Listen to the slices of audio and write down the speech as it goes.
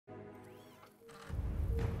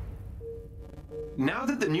Now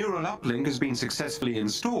that the neural uplink has been successfully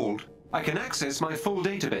installed, I can access my full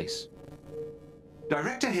database.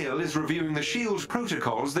 Director Hill is reviewing the SHIELD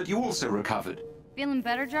protocols that you also recovered. Feeling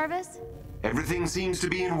better, Jarvis? Everything seems to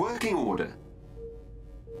be in working order.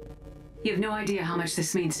 You have no idea how much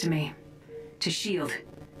this means to me. To SHIELD.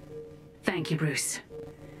 Thank you, Bruce.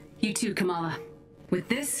 You too, Kamala. With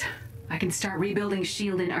this, I can start rebuilding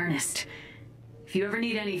SHIELD in earnest. If you ever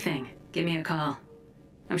need anything, give me a call.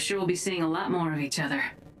 I'm sure we'll be seeing a lot more of each other.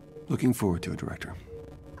 Looking forward to it, Director.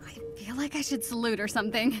 I feel like I should salute or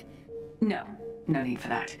something. No need for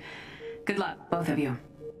that. Good luck, both of you.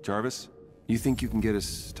 Jarvis, you think you can get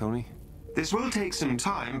us Tony? This will take some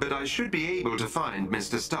time, but I should be able to find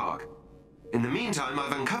Mr. Stark. In the meantime,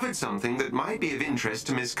 I've uncovered something that might be of interest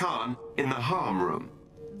to Ms. Khan in the harm room.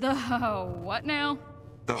 The what now?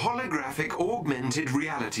 The holographic augmented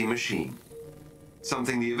reality machine.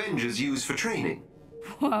 Something the Avengers use for training.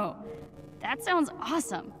 Whoa, that sounds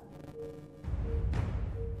awesome.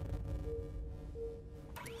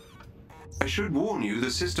 I should warn you, the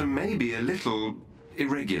system may be a little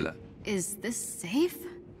irregular. Is this safe?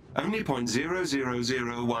 Only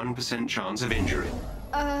 0.0001% chance of injury.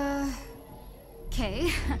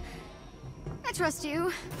 Okay. I trust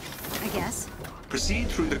you, I guess. Proceed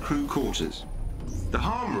through the crew quarters. The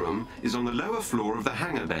harm room is on the lower floor of the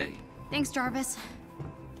hangar bay. Thanks, Jarvis.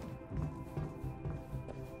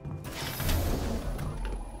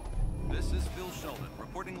 This is Phil Sheldon,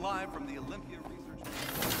 reporting live from the Olympia Research.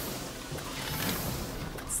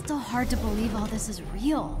 It's still hard to believe all this is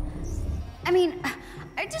real. I mean,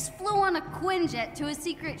 I just flew on a Quinjet to a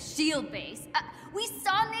secret SHIELD base. We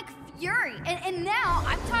saw Nick Fury, and now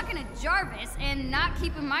I'm talking to Jarvis and not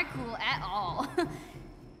keeping my cool at all.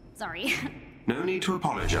 Sorry. No need to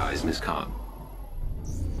apologize, Miss Khan.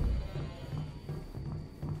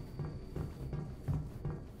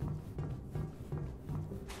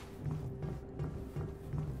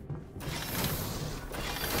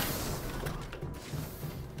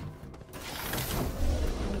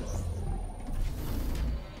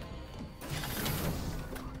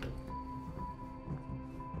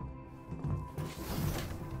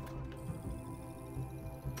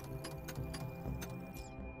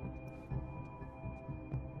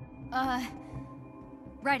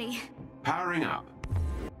 Ready. Powering up.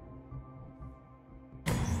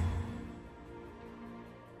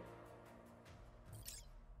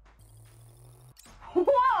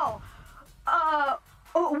 Whoa!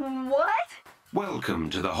 What? Welcome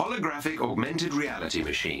to the holographic augmented reality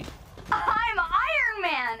machine. I'm Iron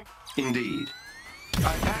Man! Indeed.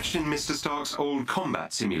 I patched in Mr. Stark's old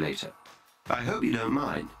combat simulator. I hope you don't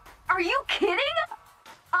mind. Are you kidding?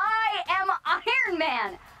 I am Iron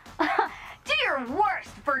Man! Do your worst,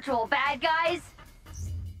 virtual bad guys!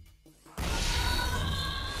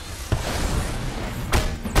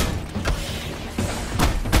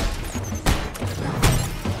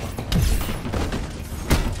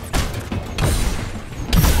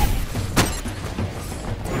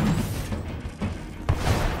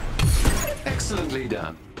 Excellently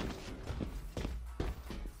done.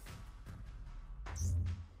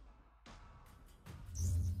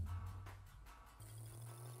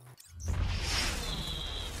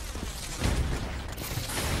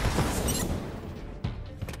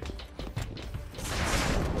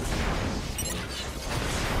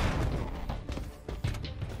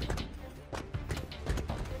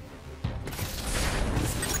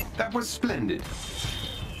 That was splendid.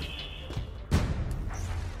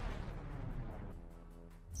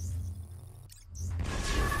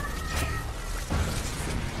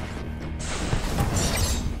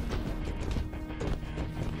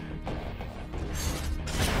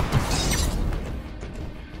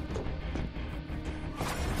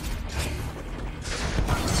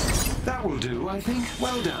 That will do, I think.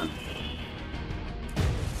 Well done.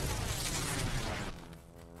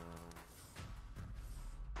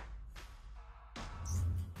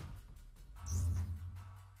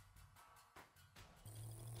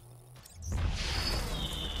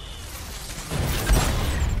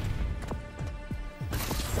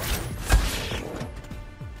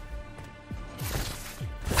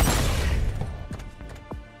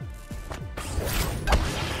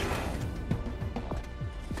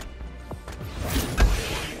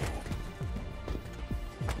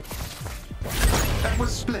 That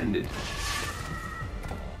was splendid.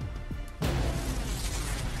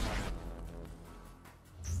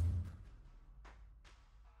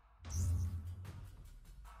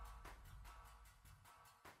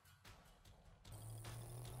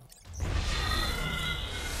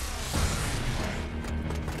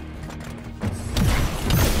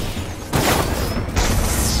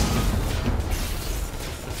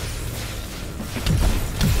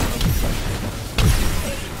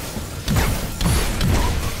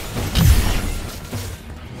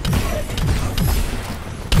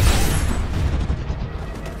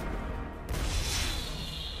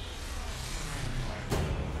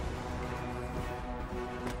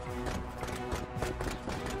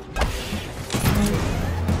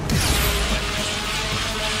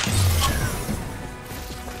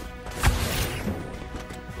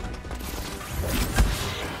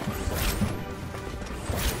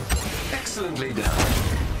 Nicely done.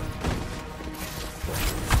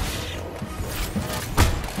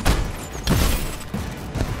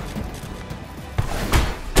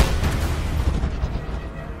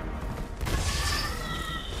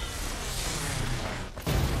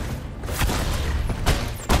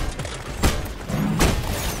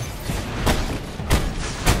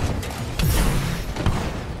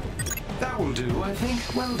 That will do, I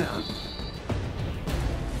think. Well done.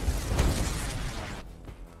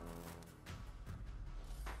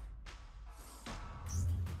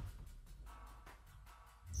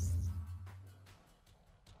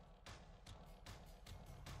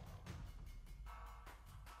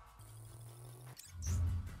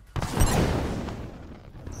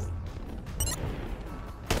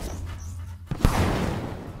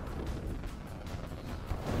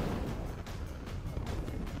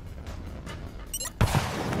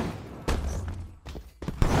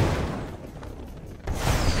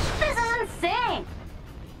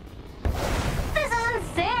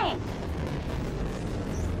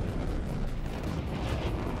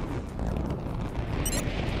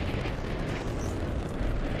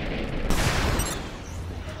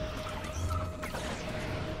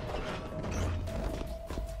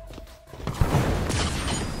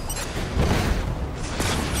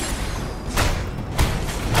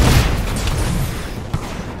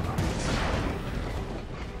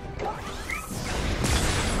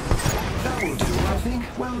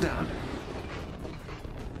 Well done.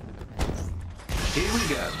 Here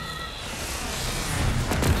we go.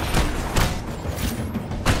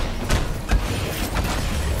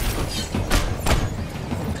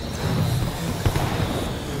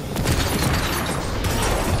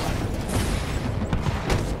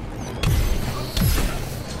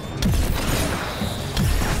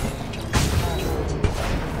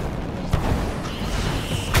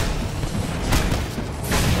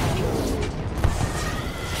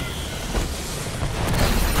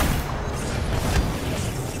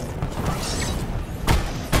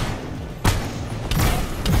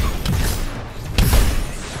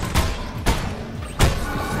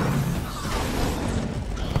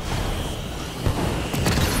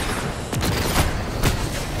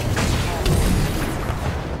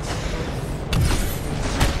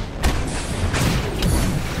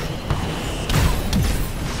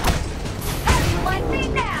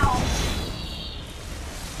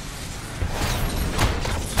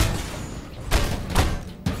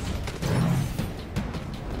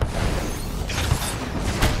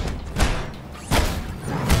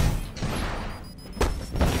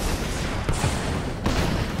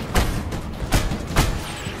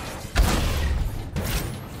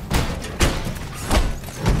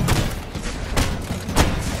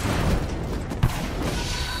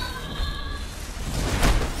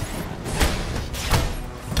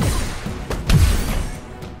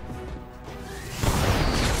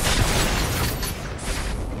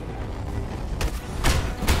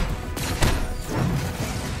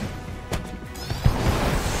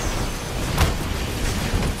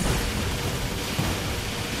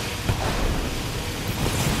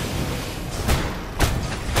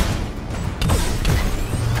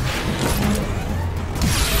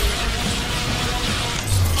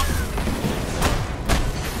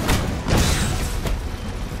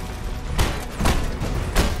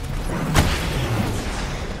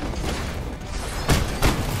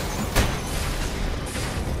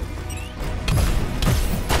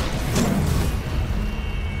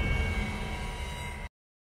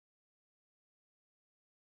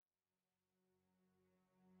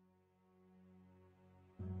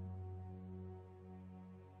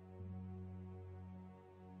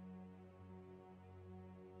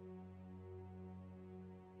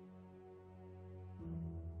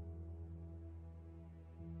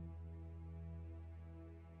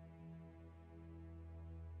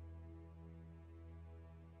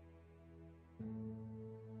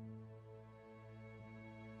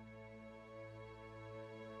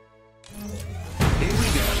 Here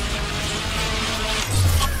we go.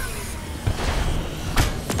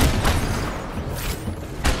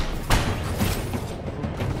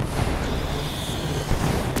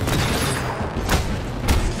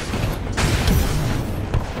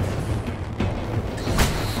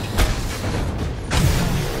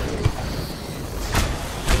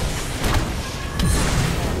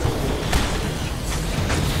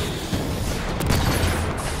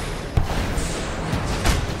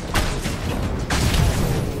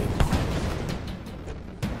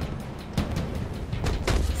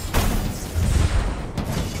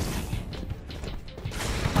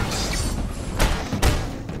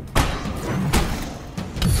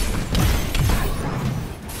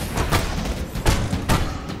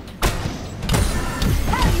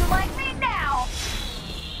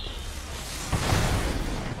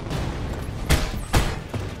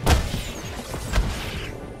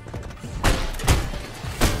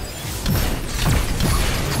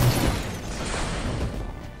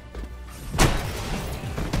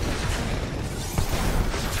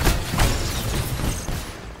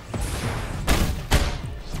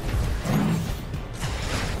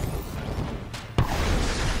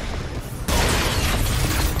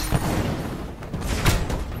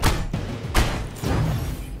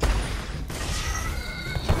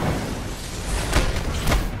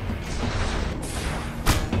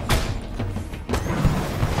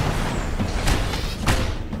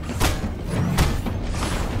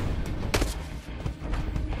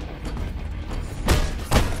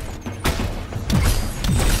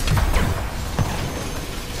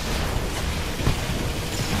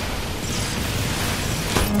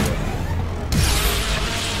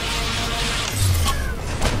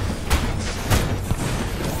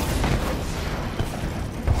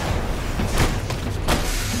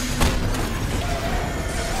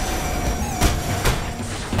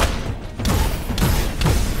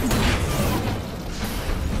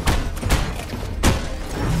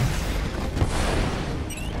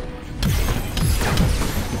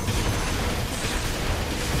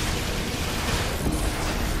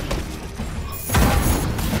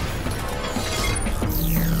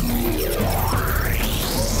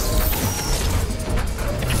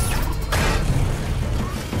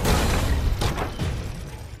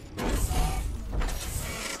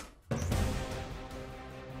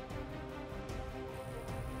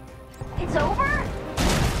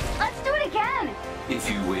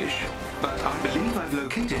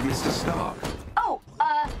 located Mr. Stark. Oh,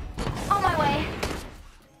 on my way.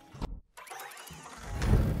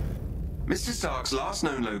 Mr. Stark's last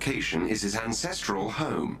known location is his ancestral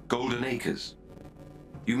home, Golden Acres.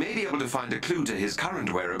 You may be able to find a clue to his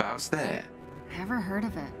current whereabouts there. Never heard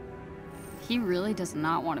of it. He really does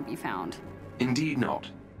not want to be found. Indeed not.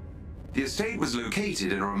 The estate was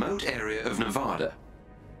located in a remote area of Nevada.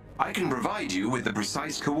 I can provide you with the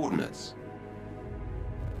precise coordinates.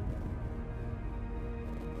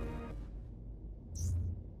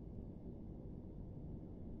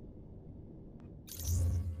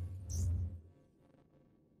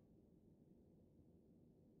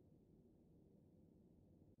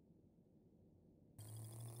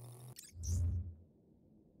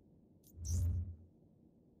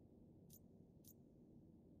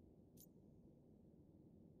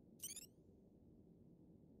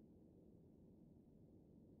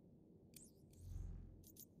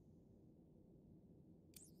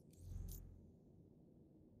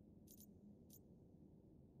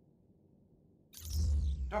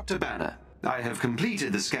 Dr. Banner, I have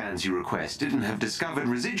completed the scans you requested and have discovered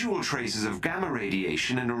residual traces of gamma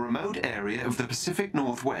radiation in a remote area of the Pacific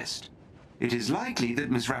Northwest. It is likely that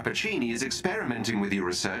Ms. Rappaccini is experimenting with your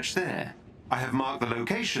research there. I have marked the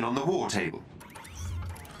location on the war table.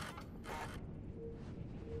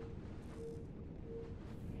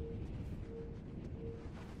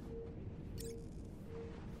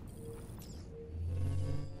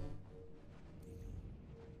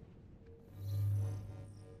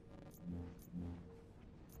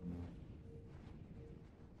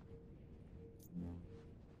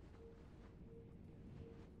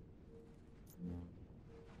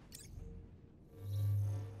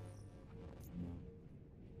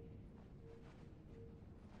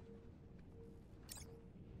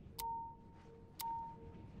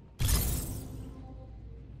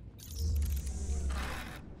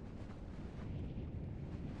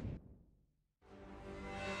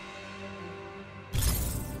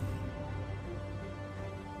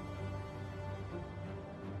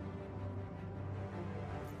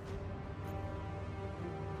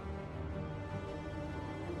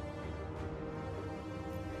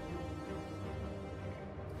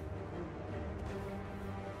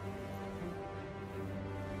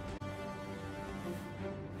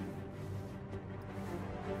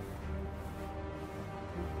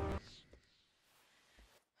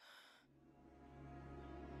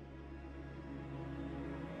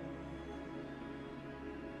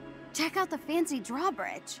 Check out the fancy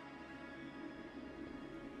drawbridge.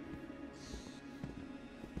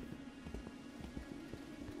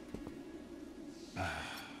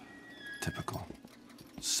 Typical.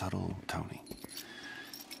 Subtle Tony.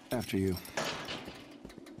 After you.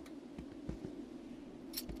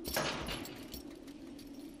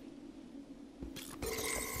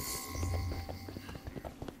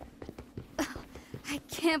 I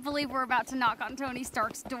can't believe we're about to knock on Tony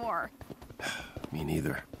Stark's door. Me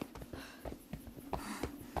neither.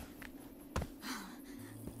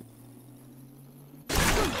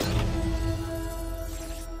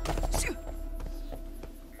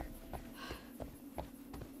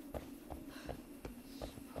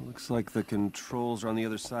 Looks like the controls are on the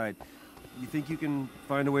other side. You think you can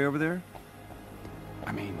find a way over there?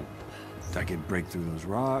 I mean, I could break through those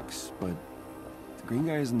rocks, but the green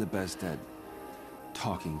guy isn't the best at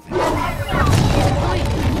talking things.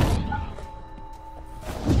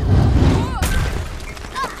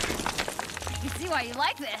 You see why you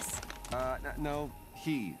like this? No,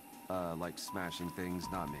 he likes smashing things,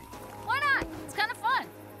 not me. Why not? It's kind of fun.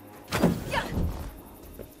 Yeah.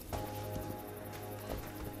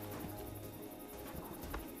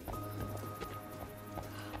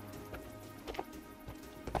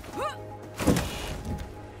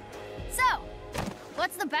 So,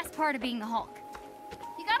 what's the best part of being the Hulk?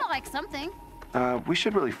 You gotta like something. We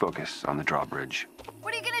should really focus on the drawbridge.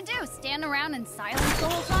 What are you gonna do? Stand around in silence the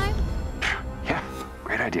whole time? Yeah,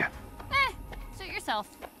 great idea. Suit yourself.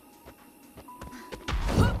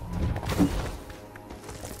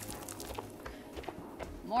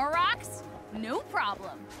 More rocks? No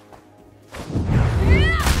problem.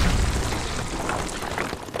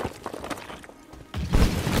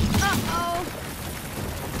 Uh-oh.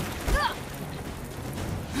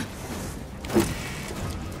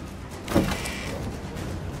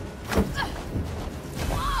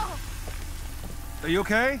 Are you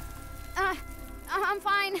okay? I'm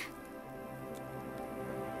fine.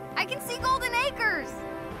 I can see Golden Acres.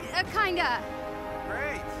 Kinda.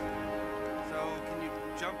 Great. So, can you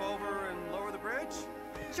jump over and lower the bridge?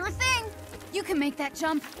 Sure thing. You can make that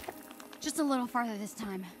jump. Just a little farther this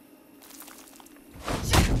time.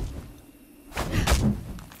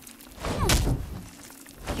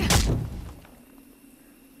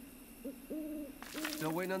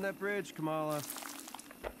 waiting on that bridge, Kamala.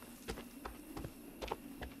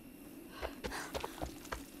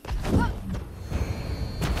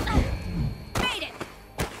 Made it!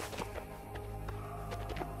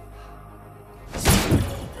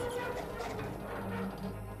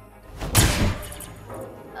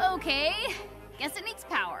 Okay, guess it needs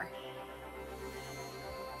power.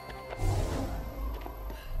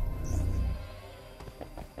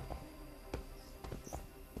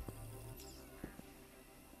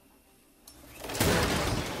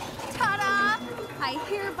 I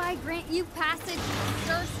hereby grant you passage to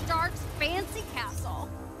Sir Stark's fancy castle.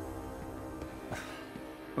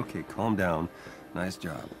 Okay, calm down. Nice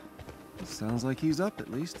job. Sounds like he's up, at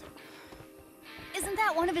least. Isn't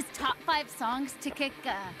that one of his top 5 songs to kick,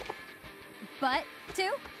 butt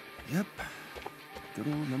to? Yep. Good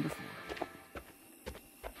old number 4.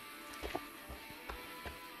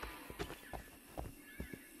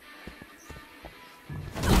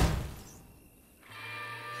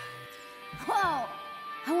 Whoa!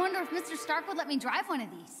 I wonder if Mr. Stark would let me drive one of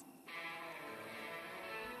these.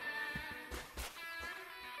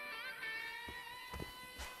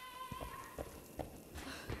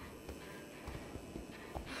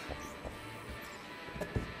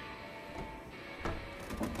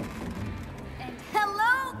 And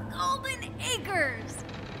hello, Golden Acres!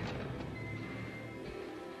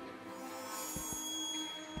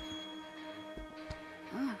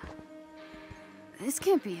 This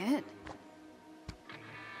can't be it.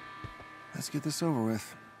 Let's get this over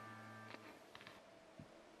with.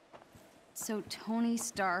 So Tony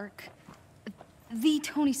Stark, the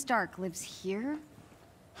Tony Stark, lives here?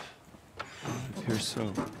 It appears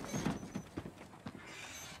so.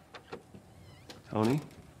 Tony?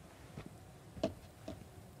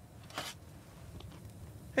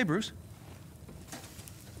 Hey, Bruce.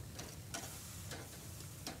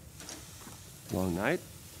 Long night?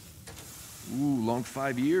 Ooh, long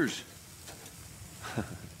 5 years.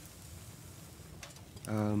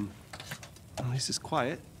 At least it's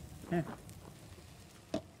quiet.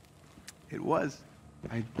 It was.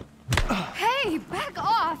 Hey, back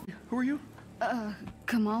off! Who are you?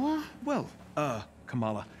 Kamala? Well,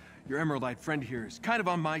 Kamala, your Emeraldite friend here is kind of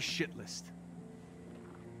on my shit list.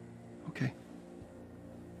 Okay.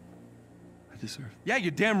 I deserve. Yeah,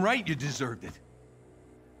 you're damn right you deserved it.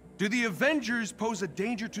 Do the Avengers pose a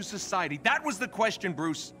danger to society? That was the question,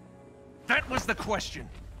 Bruce. That was the question.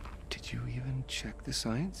 Did you even check the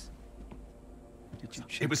science? Did you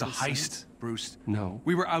check It was a the heist, science? Bruce. No.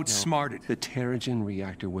 We were outsmarted. The Terrigen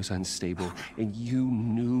reactor was unstable, and you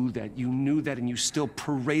knew that, and you still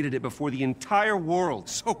paraded it before the entire world.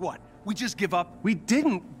 So what? We just give up? We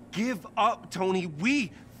didn't give up, Tony.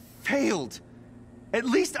 We failed. At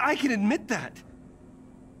least I can admit that.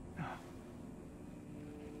 No,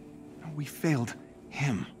 we failed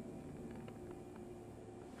him.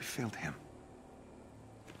 We failed him.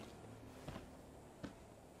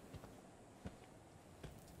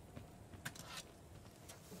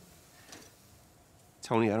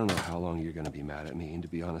 Tony, I don't know how long you're gonna be mad at me, and to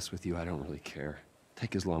be honest with you, I don't really care.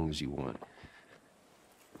 Take as long as you want.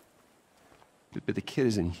 But the kid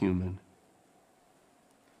isn't human.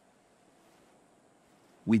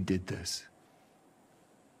 We did this.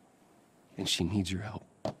 And she needs your help.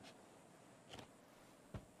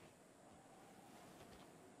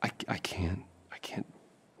 I can't.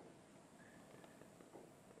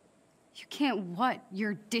 You can't what?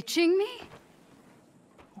 You're ditching me?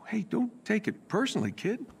 Oh, hey, don't take it personally,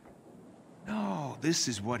 kid. No, this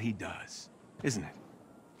is what he does, isn't it?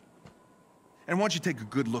 And why don't you take a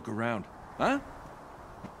good look around, huh?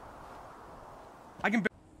 I can...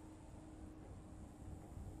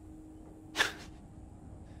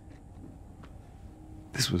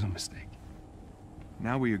 This was a mistake.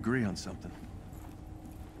 Now we agree on something.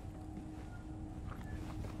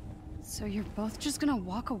 So you're both just gonna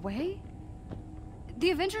walk away?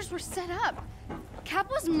 The Avengers were set up. Cap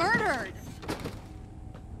was murdered.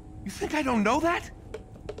 You think I don't know that?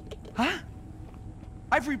 Huh?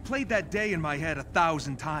 I've replayed that day in my head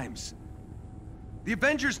 1,000 times. The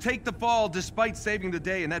Avengers take the fall despite saving the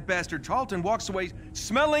day, and that bastard Charlton walks away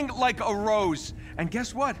smelling like a rose. And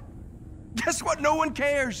guess what? Guess what? No one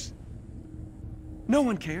cares. No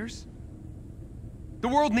one cares. The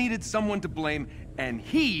world needed someone to blame, and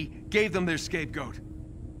he gave them their scapegoat.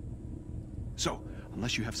 So,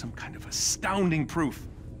 unless you have some kind of astounding proof,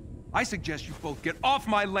 I suggest you both get off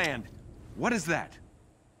my land. What is that?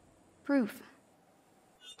 Proof.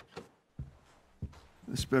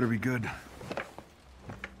 This better be good.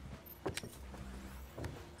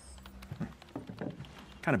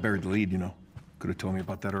 Kind of buried the lead, you know. Could have told me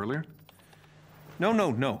about that earlier.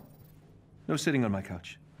 No. No sitting on my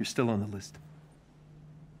couch. You're still on the list.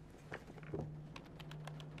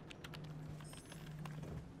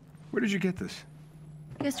 Where did you get this?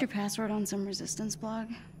 Guessed your password on some resistance blog?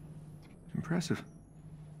 Impressive.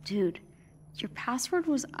 Dude, your password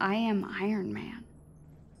was I.M. Iron Man.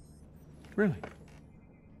 Really?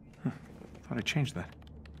 Huh. Thought I changed that.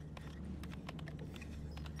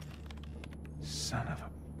 Son of a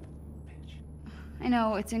bitch. I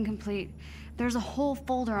know, it's incomplete. There's a whole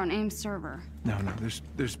folder on AIM's server. No,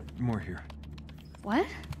 there's more here. What?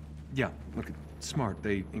 Yeah, look, it's smart.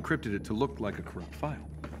 They encrypted it to look like a corrupt file.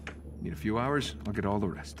 Need a few hours, I'll get all the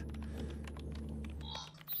rest.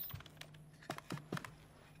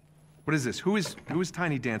 What is this? Who is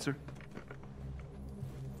Tiny Dancer?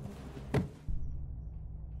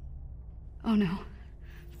 Oh no.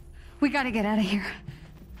 We gotta get out of here.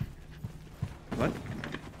 What?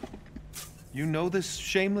 You know this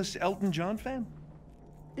shameless Elton John fan?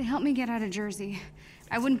 They helped me get out of Jersey.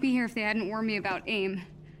 I wouldn't be here if they hadn't warned me about AIM.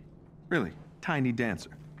 Really? Tiny Dancer?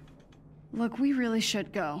 Look, we really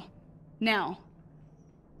should go. Now.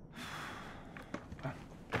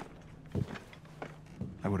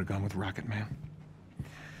 I would have gone with Rocket Man.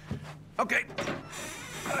 Okay.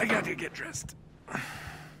 I got to get dressed.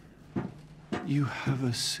 You have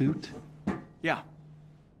a suit? Yeah.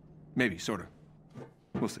 Maybe, sort of.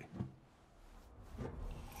 We'll see.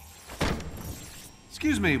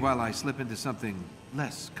 Excuse me while I slip into something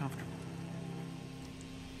less comfortable.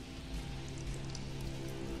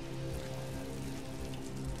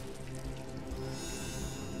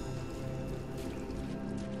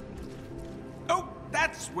 Oh,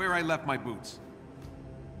 that's where I left my boots.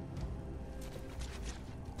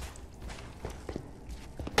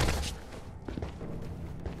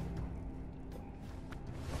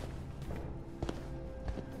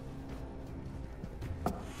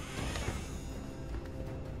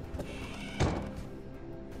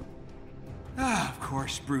 Of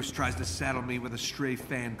course, Bruce tries to saddle me with a stray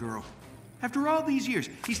fangirl. After all these years,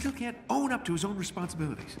 he still can't own up to his own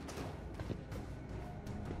responsibilities.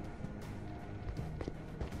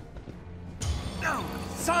 No,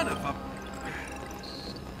 son of a...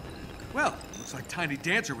 Well, looks like Tiny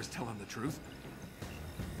Dancer was telling the truth.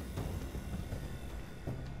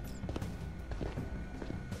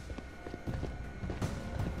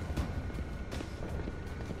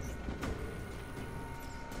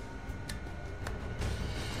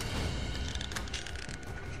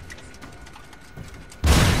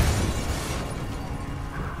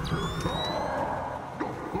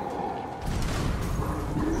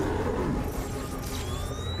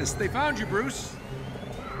 Yes, they found you, Bruce.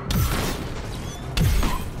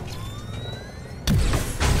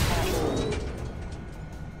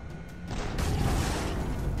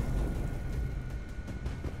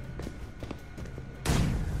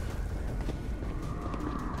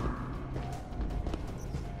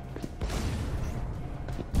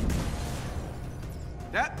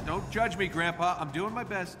 Yeah, don't judge me, Grandpa. I'm doing my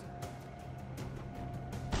best.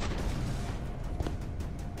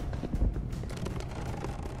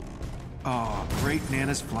 Oh, great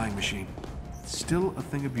Nana's flying machine. Still a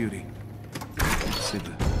thing of beauty. I'd say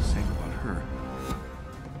the same about her.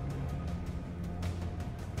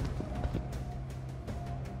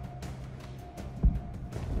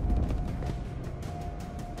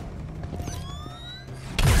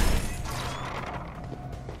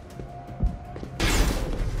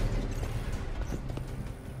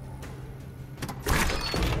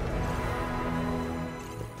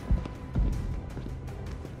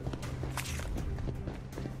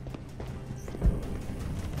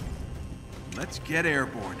 Let's get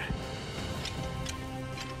airborne.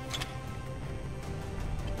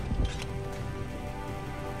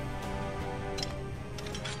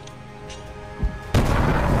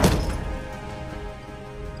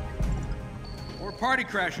 More party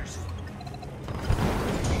crashers.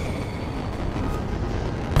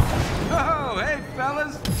 Oh, hey,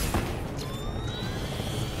 fellas.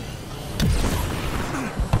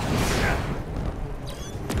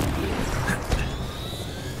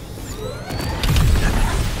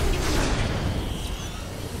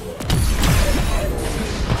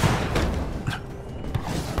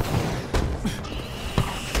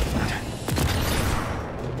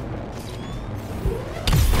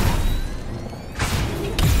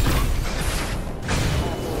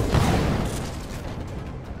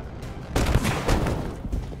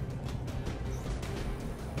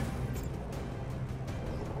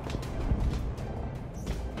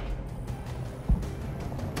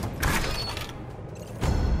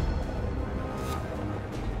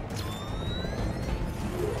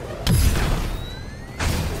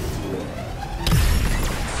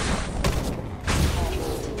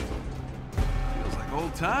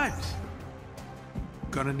 times.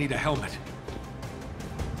 Gonna need a helmet.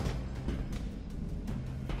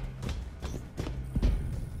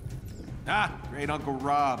 Ah, great Uncle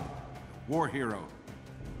Rob. War hero.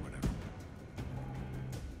 Whatever.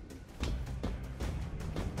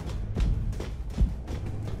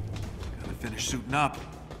 Gotta finish suiting up.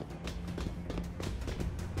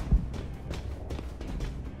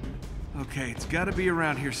 Okay, it's gotta be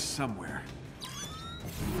around here somewhere.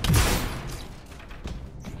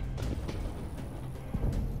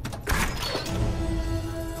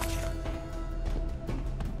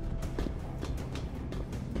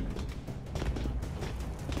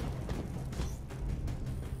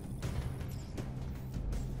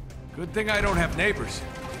 Good thing I don't have neighbors.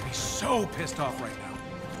 They'd be so pissed off right now.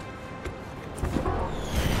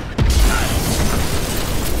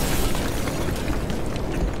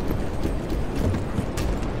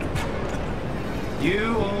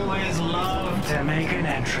 You always love to make an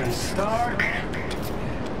entrance, Stark.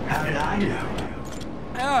 How did I do?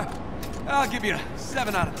 I'll give you a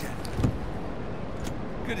 7 out of 10.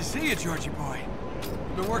 Good to see you, Georgie boy.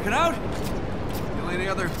 You been working out? Still any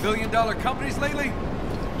other billion-dollar companies lately?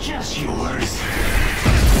 Just yours.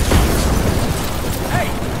 Hey!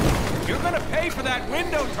 You're gonna pay for that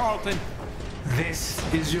window, Tarleton! This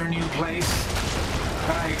is your new place?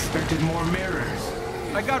 I expected more mirrors.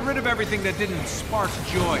 I got rid of everything that didn't spark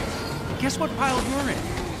joy. Guess what pile you're in?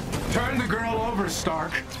 Turn the girl over,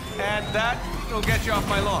 Stark. And that will get you off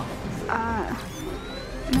my lawn.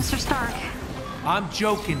 Mr. Stark. I'm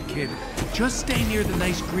joking, kid. Just stay near the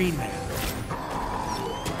nice green man.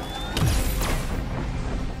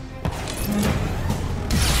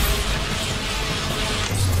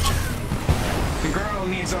 The girl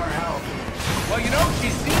needs our help. Well, you know, she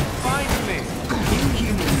seemed fine to me.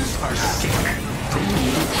 Inhumans are sick. They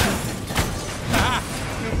need treatment. Ah,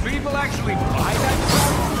 do people actually buy that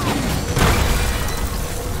stuff?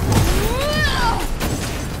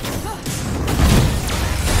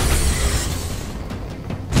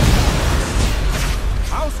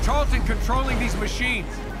 How's Charlton controlling these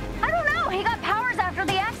machines? I don't know. He got powers after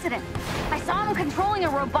the accident. I saw him controlling a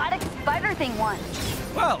robotic spider thing once.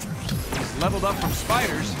 Well, he's leveled up from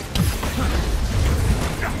spiders.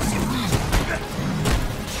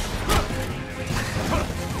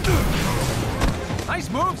 Nice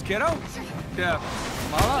moves, kiddo. Yeah,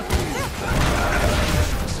 Kamala?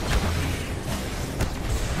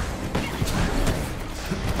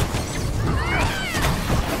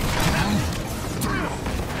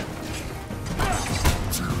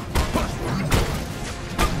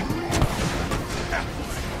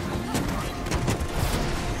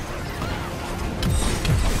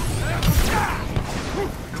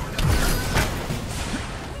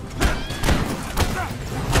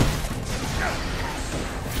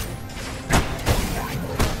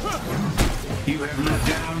 You have looked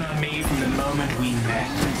down on me from the moment we met.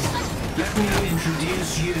 Let me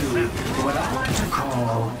introduce you to what I like to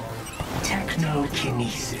call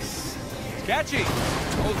technokinesis. Catchy.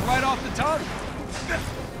 Rolls right off the tongue.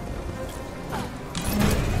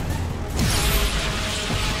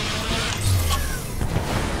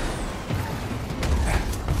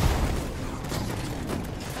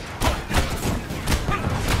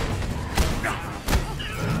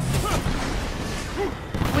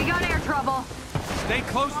 We got air trouble. Stay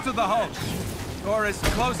close to the host. Or as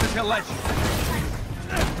close as he'll let you.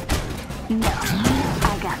 No,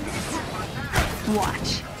 I got this.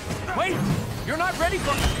 Watch. Wait! You're not ready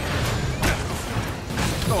for...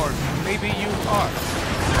 Or maybe you are.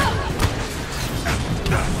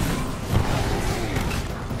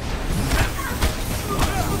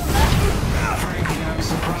 Frankly, I'm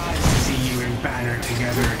surprised to see you and Banner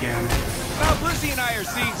together again. Well, Lucy and I are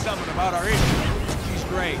seeing something about our issue. She's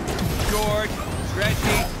great. Short,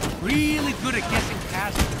 stretchy, really good at guessing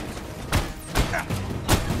passwords.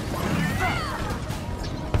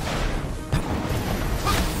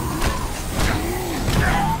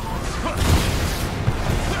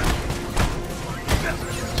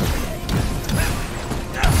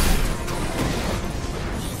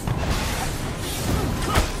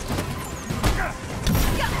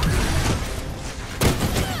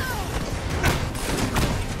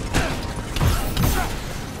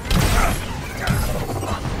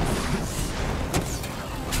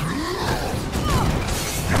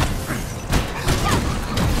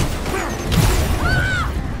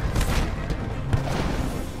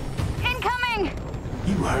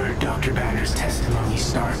 Dr. Banner's testimony,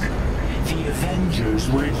 Stark. The Avengers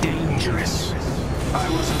were dangerous. I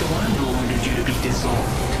wasn't the one who ordered you to be dissolved.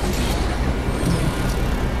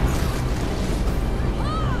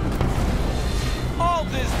 All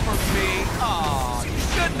this for me? Aw,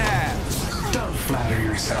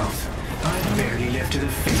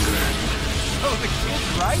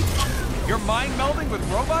 You're mind melding with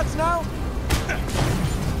robots now?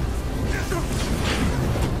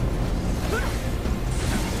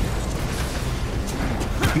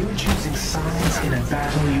 You're choosing sides in a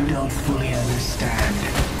battle you don't fully understand.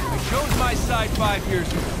 I chose my side 5 years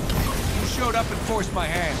ago. You showed up and forced my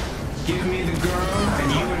hand. Give me the girl,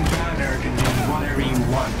 and you and Banner can do whatever you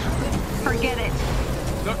want. Forget it.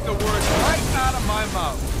 Took the words right out of my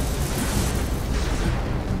mouth.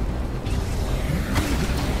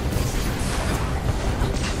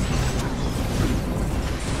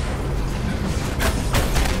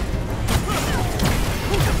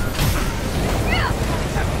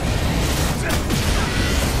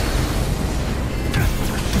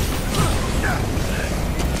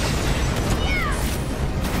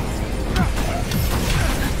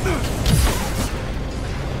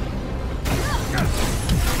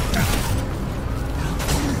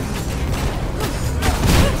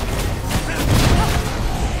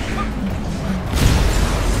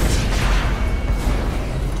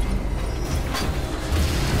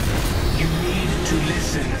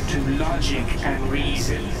 Logic and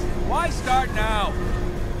reason. Why start now?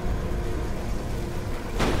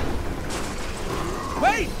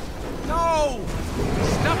 Wait! No!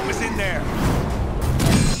 Stuff was in there!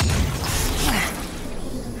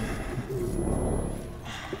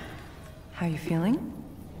 How you feeling?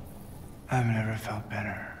 I've never felt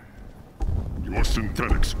better. Your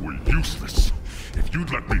synthetics were useless. If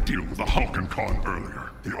you'd let me deal with the Hulk and Khan earlier,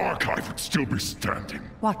 the archive would still be standing.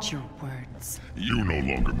 Watch your words. You no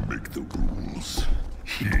longer make the rules.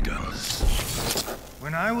 He does.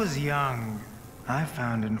 When I was young, I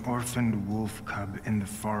found an orphaned wolf cub in the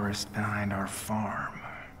forest behind our farm.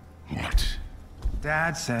 What?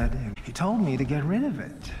 Dad said he told me to get rid of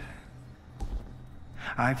it.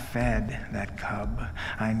 I fed that cub.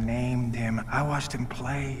 I named him. I watched him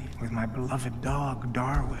play with my beloved dog,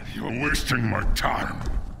 Darwin. You're wasting my time.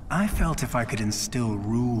 I felt if I could instill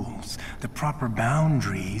rules, the proper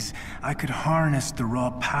boundaries, I could harness the raw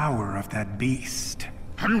power of that beast.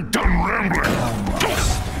 Have you done rambling?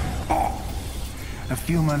 Almost. A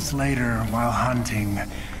few months later, while hunting,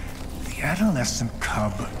 the adolescent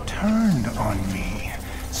cub turned on me,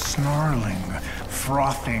 snarling,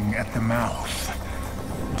 frothing at the mouth.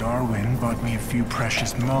 Darwin bought me a few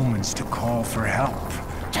precious moments to call for help.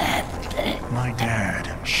 My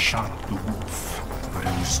dad shot the wolf, but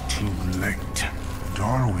it was too late.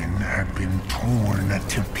 Darwin had been torn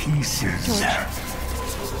to pieces.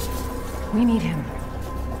 George. We need him.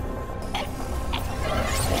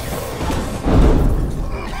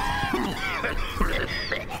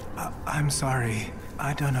 I'm sorry.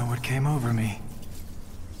 I don't know what came over me.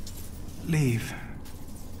 Leave.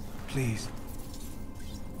 Please.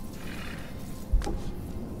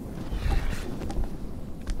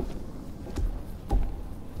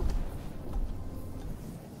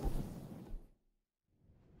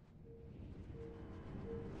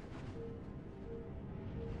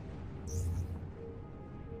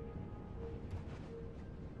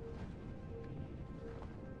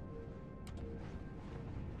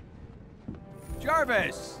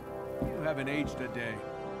 Jarvis! You haven't aged a day.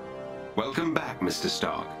 Welcome back, Mr.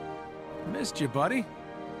 Stark. Missed you, buddy.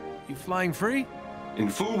 You flying free? In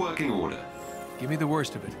full working order. Give me the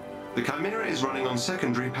worst of it. The Chimera is running on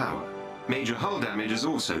secondary power. Major hull damage is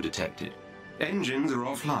also detected. Engines are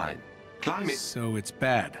offline. Climate... So it's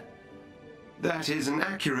bad. That is an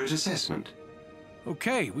accurate assessment.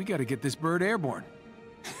 Okay, we gotta get this bird airborne.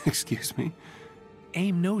 Excuse me?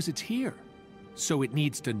 A.I.M knows it's here. So it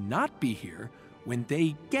needs to not be here when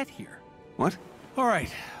they get here. What? All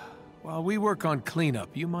right. While we work on cleanup,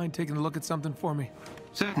 you mind taking a look at something for me?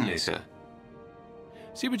 Certainly, sir.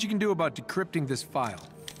 See what you can do about decrypting this file.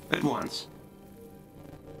 At once.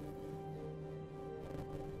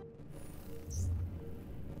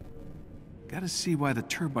 Gotta see why the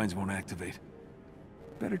turbines won't activate.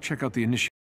 Better check out the initial